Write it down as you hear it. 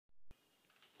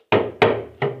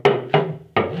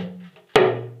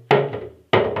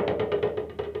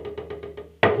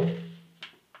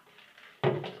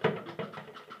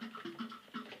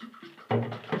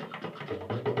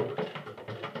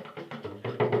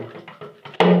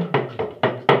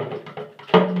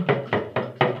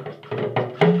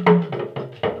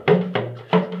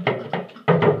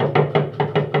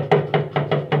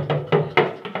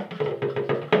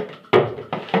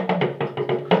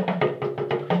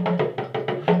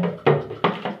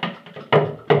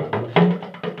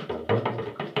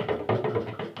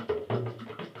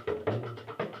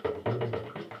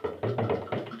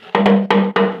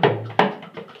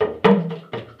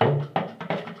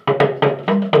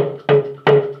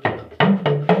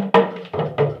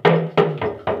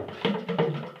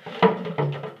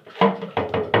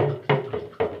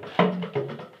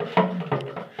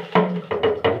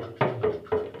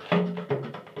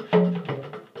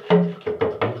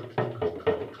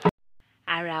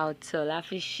ọ̀tọ̀ la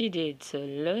fi ṣíde ètò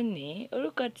lónìí.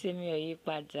 Orúkọ tèmi ò yí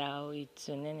padà o,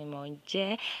 Ìtùnú ni mò ń jẹ́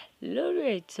lórí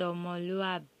ètò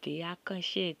ọmọlúàbí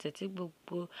àkànṣe ètò tí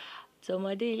gbogbo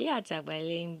tọmọdé ilé àtàgbà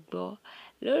ilé ń gbọ́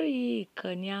lórí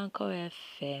ìkànnì Anchor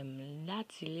FM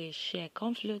láti iléeṣẹ́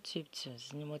Conflow Tube Tunes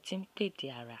ni mo ti ń pèdè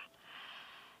ara.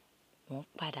 Mo ń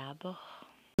padà bọ̀.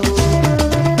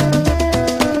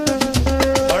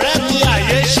 Ọ̀rẹ́ mi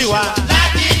ayé ṣì wà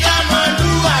láti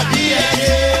tọmọlúàbí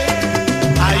ẹ̀yẹ.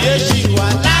 Ayé ṣì wà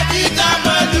láti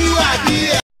tọmọlúàbí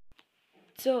ẹ̀yẹ.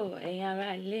 Tó ẹ̀yin ará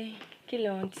ilé, kí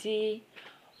lohun tí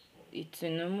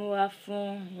Ìtùnú mú wá fún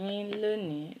yín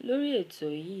lónìí lórí ètò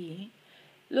yìí?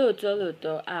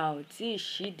 Lóòótọ́ a ò tí ì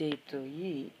ṣíde ètò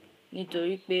yìí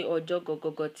nítorí pé ọjọ́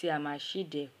gọgọgọ tí a máa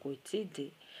ṣíde kò tíì dé.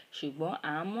 Ṣùgbọ́n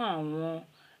à ń mú àwọn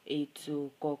ètò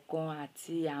kọ̀ọ̀kan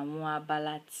àti àwọn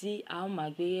abala tí a ó máa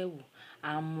gbé yẹ̀wò,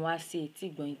 à ń mú wá sí etí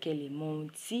ìgbọ̀nyín kẹ́ lè mọ ohun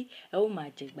tí ẹ ó máa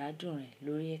jẹ gbádùn rẹ̀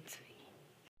lórí ètò yìí.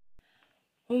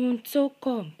 Ohun tó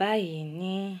kàn báyìí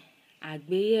ní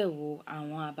àgbéyẹ̀wò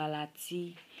àwọn abala tí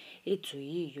ètò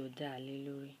yìí yóò dá lé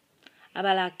lórí.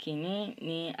 Abala kìíní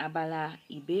ni abala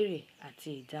ìbéèrè àti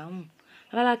ìdáhùn.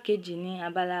 Abala kejì ni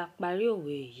abala parí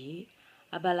òwe yìí.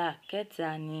 Abala kẹta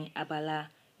ni abala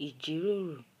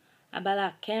ìjíròrò. Abala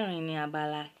kẹrin ni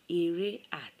abala eré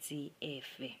àti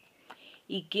ẹ̀fẹ̀.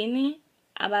 Ìkíní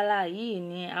abala yìí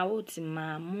ni a ó ti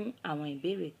máa mú àwọn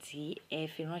ìbéèrè tí ẹ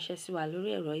fi ránṣẹ́ sí wa lórí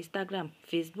ẹ̀rọ Instagram,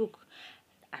 Facebook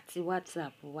àti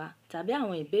WhatsApp wa tàbí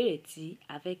àwọn ìbéèrè tí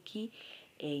a fẹ́ kí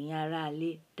ẹ̀yin ará ilé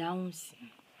dáhùn sí.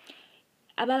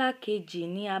 Abala kejì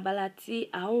ni abala tí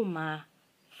a ó máa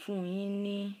fún yín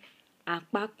ní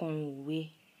apá kan òwe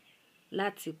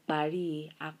láti parí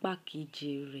apá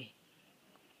kejì rẹ̀.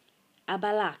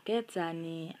 Abala kẹta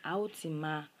ni a ó ti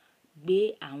máa gbé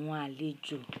àwọn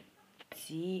àlejò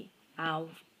tí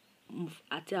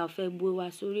a fẹ́ gbé wá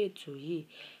sórí ètò yìí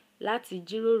láti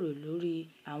jíròrò lórí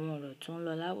àwọn ọ̀rọ̀ tó ń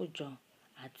lọ láwùjọ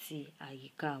àti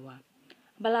àyíká wa.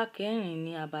 Abala kẹrin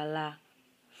ni abala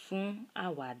fún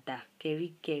àwàdà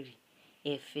kẹ́ríkẹ́rí,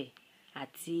 ẹ̀fẹ̀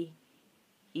àti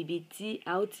ibi tí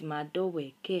a ó ti máa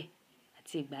dọ́wẹ̀kẹ̀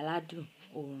àti ìgbáládùn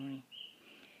orin.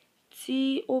 Tí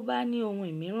ó bá ní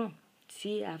ohun mìíràn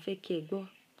tí a fẹ́ kí ẹ gbọ́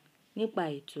nípa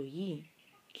ètò yìí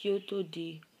kí ó tó di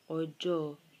ọjọ́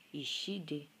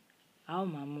ìṣíde, a ó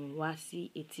máa mú wá sí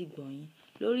etí ìgbọ̀nyín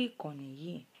lórí ìkànnì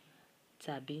yìí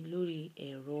tàbí lórí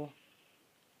ẹ̀rọ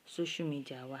social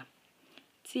media wa.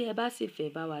 Tí ẹ bá sì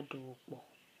fẹ́ bá wa dòwò pọ̀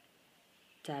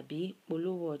tàbí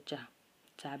polówó ọjà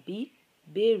tàbí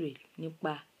béèrè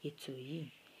nípa ètò yìí,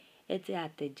 ẹ tẹ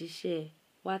àtẹ̀jíṣẹ́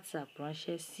WhatsApp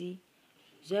ránṣẹ́ sí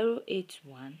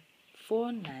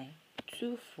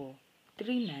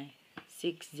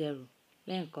 08149243960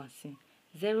 lẹ́ẹ̀kan sí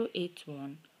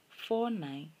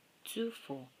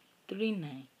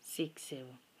 08149243960.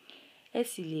 Ẹ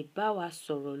sì lè bá wa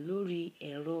sọ̀rọ̀ lórí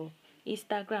ẹ̀rọ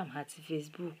Instagram àti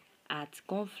Facebook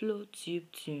 @Conflow Tube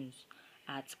Tunes,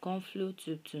 @Conflow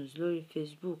Tube Tunes lórí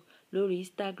Facebook, lórí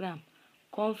Instagram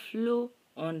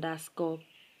Conflow_Tube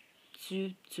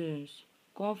Tunes,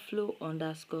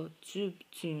 Conflow_Tube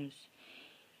Tunes.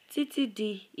 Títí di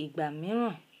ìgbà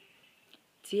mìíràn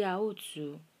tí a ó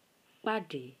tún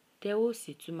pàdé, tẹ́ ó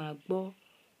sì tún máa gbọ́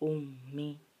ohùn mi.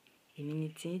 Èmi ni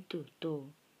tí ń tòótọ́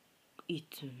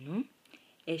Ìtùnú.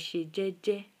 Ẹ ṣe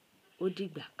jẹ́jẹ́, ó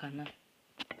dìgbà kan náà.